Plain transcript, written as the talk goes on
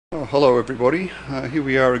Oh, hello everybody. Here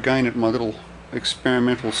we are again at my little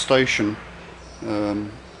experimental station.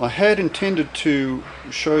 I had intended to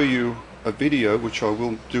show you a video, which I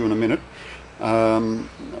will do in a minute,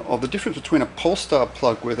 of the difference between a Polestar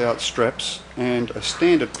plug without straps and a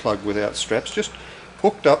standard plug without straps, just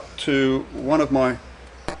hooked up to one of my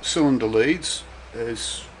cylinder leads.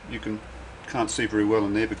 As you can't see very well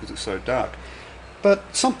in there because it's so dark.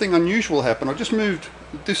 But something unusual happened. I just moved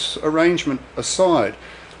this arrangement aside.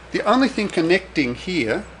 The only thing connecting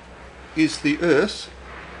here is the earth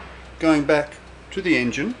going back to the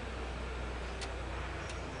engine,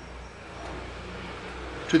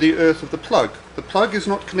 to the earth of the plug. The plug is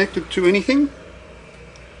not connected to anything.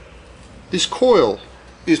 This coil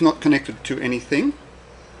is not connected to anything.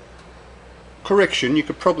 Correction, you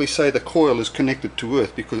could probably say the coil is connected to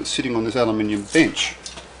earth because it's sitting on this aluminium bench.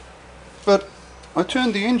 But I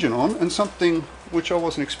turned the engine on and something which I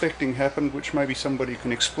wasn't expecting happened, which maybe somebody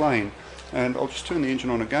can explain. And I'll just turn the engine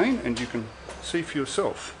on again and you can see for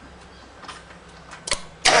yourself.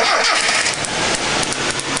 Now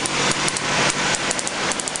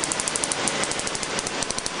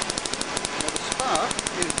the spark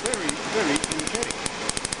is very, very energetic.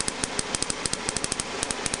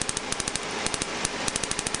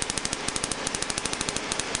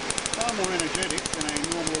 Far more energetic than a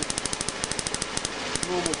normal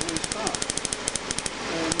blue spark.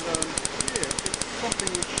 And yeah, it's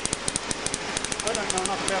something which I don't know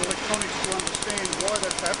enough about electronics to understand why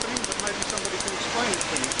that's happening, but maybe somebody can explain it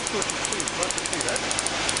to me. Just thought you'd see, like to see that.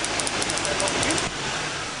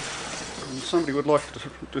 And somebody would like to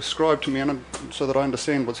describe to me so that I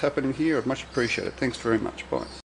understand what's happening here. I'd much appreciate it. Thanks very much. Bye.